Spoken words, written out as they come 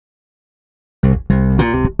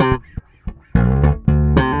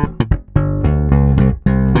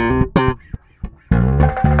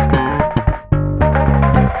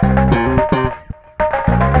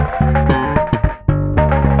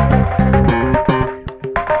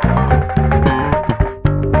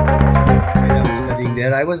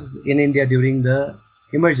I was in India during the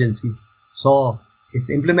emergency, saw its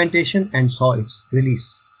implementation and saw its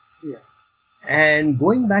release. Yeah. And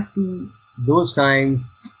going back to those times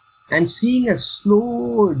and seeing a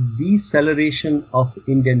slow deceleration of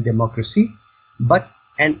Indian democracy, but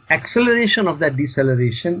an acceleration of that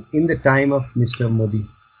deceleration in the time of Mr. Modi.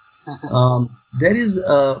 There is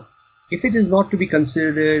if it is not to be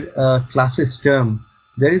considered a classist term,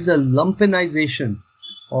 there is a lumpenization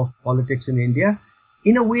of politics in India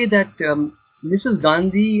in a way that Mrs.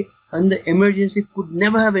 Gandhi and the emergency could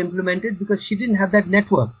never have implemented because she didn't have that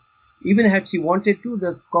network. Even had she wanted to,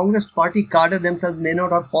 the Congress party cadre themselves may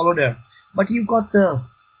not have followed her. But you've got the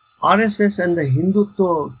RSS and the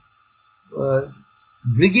Hindutva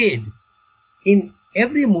brigade in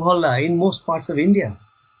every mohalla in most parts of India,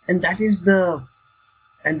 and that is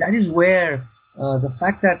where the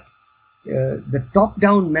fact that the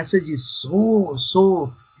top-down message is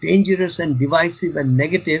so dangerous and divisive and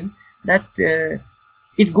negative that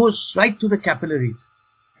it goes right to the capillaries,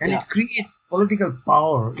 and it creates political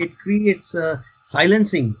power. It creates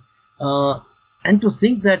silencing, and to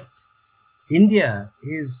think that India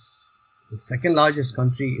is the second largest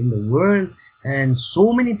country in the world, and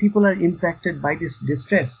so many people are impacted by this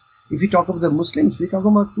distress. If we talk about the Muslims, we talk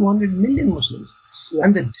about 200 million Muslims,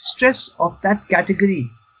 and the distress of that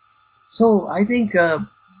category. So I think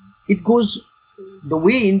it goes, the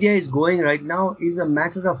way India is going right now is a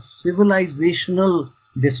matter of civilisational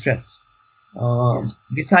distress.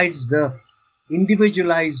 Besides the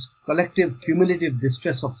individualized, collective, cumulative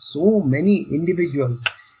distress of so many individuals,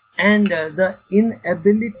 and the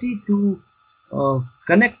inability to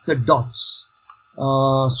connect the dots.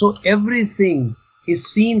 So everything is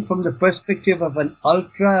seen from the perspective of an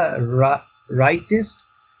ultra-rightist,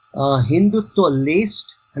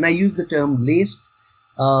 Hindutva-laced, and I use the term laced,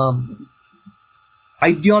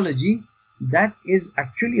 ideology that is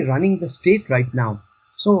actually running the state right now.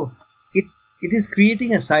 So it is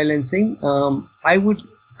creating a silencing. I would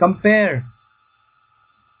compare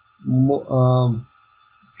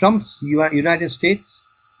Trump's United States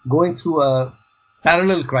going through a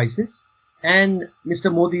parallel crisis and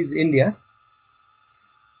Mr. Modi's India.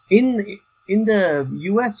 In the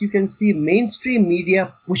US, you can see mainstream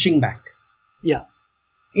media pushing back. Yeah.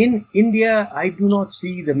 In India, I do not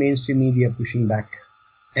see the mainstream media pushing back.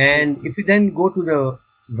 And if you then go to the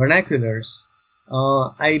vernaculars,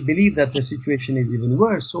 I believe that the situation is even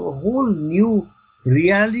worse. So a whole new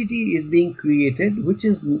reality is being created, which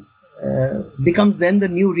is becomes then the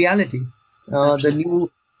new reality, the new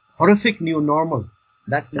horrific new normal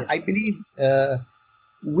that I believe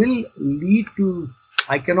will lead to.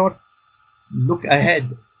 I cannot look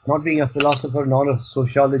ahead, not being a philosopher, not a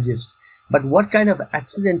sociologist, but what kind of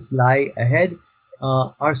accidents lie ahead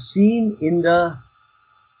are seen in the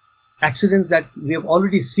accidents that we have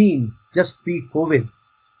already seen just pre-COVID,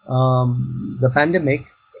 the pandemic,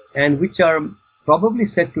 and which are probably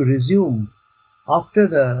set to resume after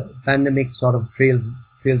the pandemic sort of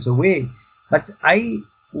trails away. But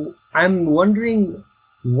I'm wondering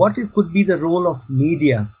what it could be the role of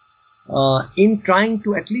media in trying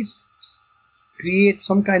to at least create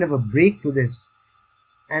some kind of a break to this.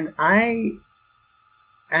 And I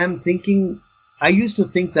am thinking, I used to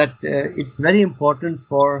think that it's very important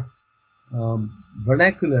for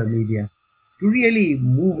vernacular media to really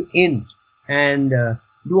move in and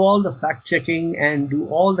do all the fact checking and do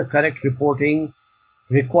all the correct reporting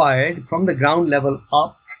required from the ground level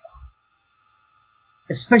up,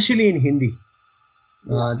 especially in Hindi.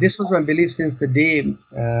 This was my belief since the day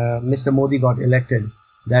Mr. Modi got elected,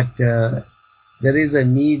 that there is a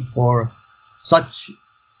need for such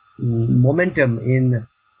momentum in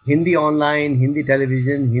Hindi online, Hindi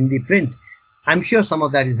television, Hindi print. I'm sure some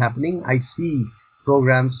of that is happening. I see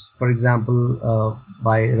programs, for example,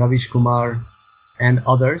 by Ravish Kumar and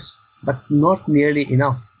others, but not nearly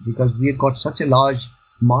enough, because we've got such a large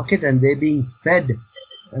market and they're being fed,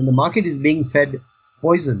 and the market is being fed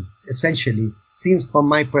poison, essentially, seems from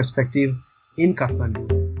my perspective, in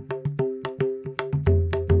Kathmandu.